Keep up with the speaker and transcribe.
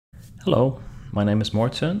Hello, my name is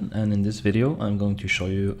Morten, and in this video I'm going to show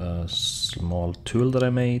you a small tool that I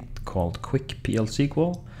made called Quick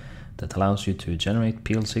PL/SQL that allows you to generate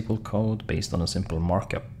PL/SQL code based on a simple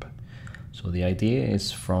markup. So the idea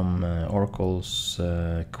is from Oracle's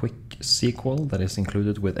Quick SQL that is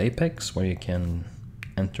included with Apex, where you can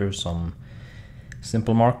enter some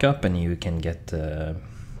simple markup and you can get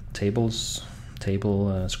table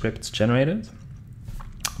scripts generated.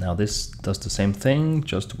 Now this does the same thing,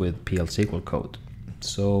 just with PL/SQL code.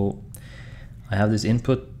 So I have this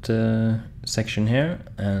input section here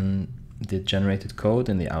and the generated code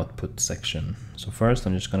in the output section. So first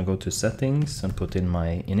I'm just going to go to settings and put in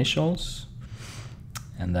my initials,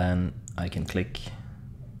 and then I can click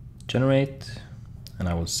generate and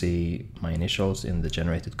I will see my initials in the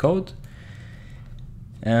generated code.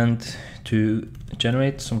 And to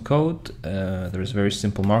generate some code, there is a very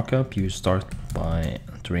simple markup. You start by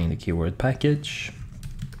entering the keyword package,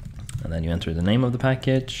 and then you enter the name of the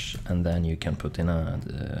package, and then you can put in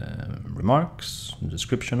remarks, the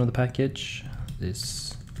description of the package.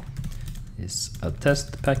 This is a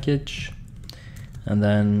test package, and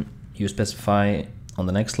then you specify on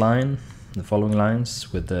the next line, the following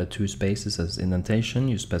lines with the 2 spaces as indentation,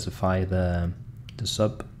 you specify the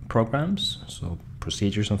sub programs, so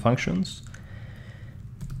procedures and functions.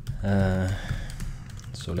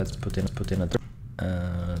 So let's put in a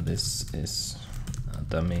this is a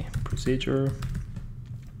dummy procedure.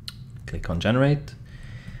 Click on generate.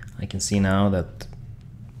 I can see now that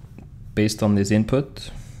based on this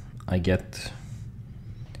input I get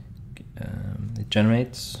it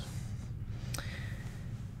generates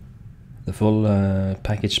the full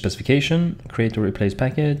package specification, create or replace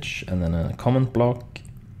package, and then a comment block,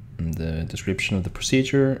 and the description of the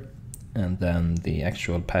procedure, and then the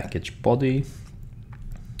actual package body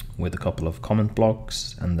with a couple of comment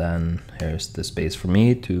blocks, and then here's the space for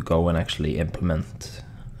me to go and actually implement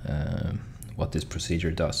what this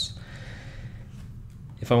procedure does.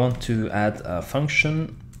 If I want to add a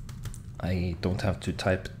function, I don't have to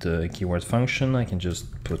type the keyword function. I can just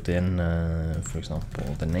put in, for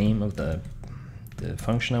example, the name of the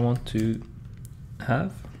function I want to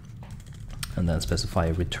have, and then specify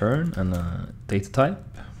a return and a data type.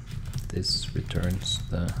 This returns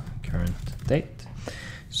the current date.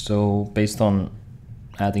 So based on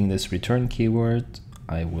adding this return keyword,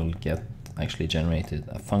 I will get actually generated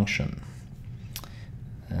a function.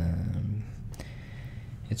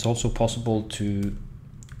 It's also possible to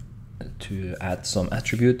add some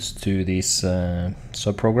attributes to these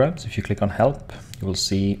subprograms. If you click on help, you will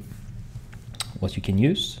see what you can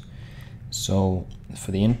use. So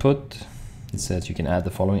for the input, it says you can add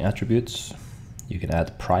the following attributes. You can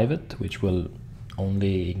add private, which will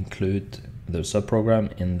only include the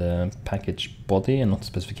subprogram in the package body and not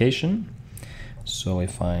specification. So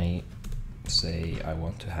if I say I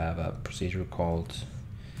want to have a procedure called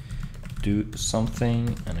do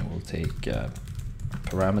something, and it will take a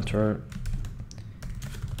parameter,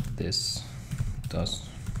 this does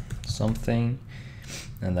something,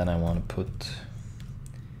 and then I want to put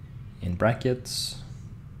in brackets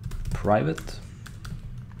private.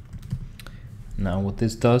 Now what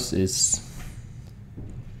this does is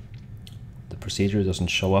the procedure doesn't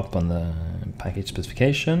show up on the package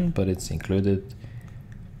specification, but it's included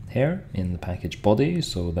here in the package body.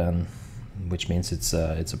 So then, which means it's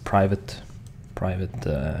a private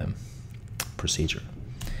procedure.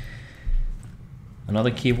 Another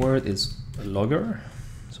keyword is logger.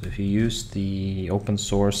 So if you use the open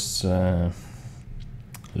source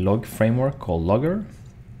log framework called logger,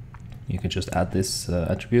 you can just add this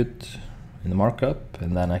attribute in the markup,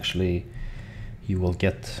 and then actually you will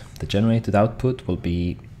get the generated output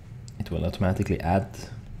it will automatically add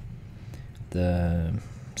the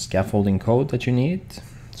scaffolding code that you need.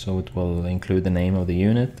 So it will include the name of the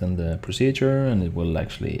unit and the procedure, and it will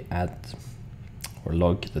actually add or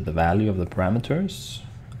log the value of the parameters,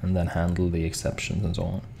 and then handle the exceptions and so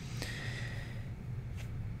on.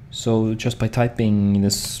 So just by typing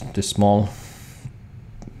this small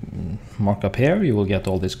markup here, you will get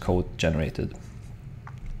all this code generated.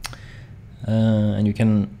 And you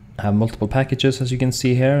can have multiple packages, as you can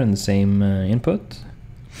see here, in the same input.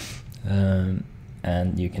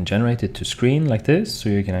 And you can generate it to screen like this, so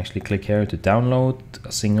you can actually click here to download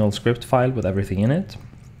a single script file with everything in it.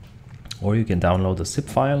 Or you can download a zip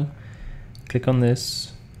file. Click on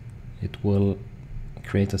this, it will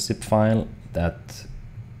create a zip file that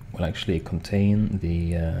will actually contain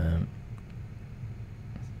the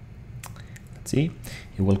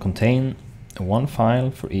it will contain one file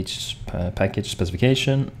for each package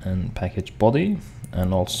specification and package body,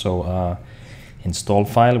 and also a install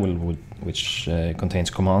file which contains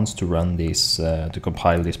commands to run these, to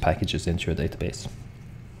compile these packages into your database.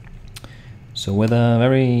 So with a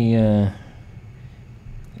very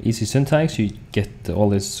easy syntax, you get all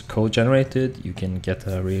this code generated. You can get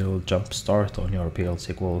a real jump start on your PL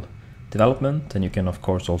SQL development, and you can of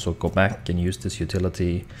course also go back and use this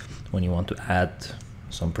utility when you want to add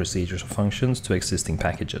some procedures or functions to existing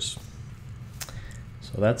packages.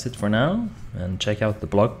 So that's it for now, and check out the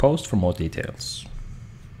blog post for more details.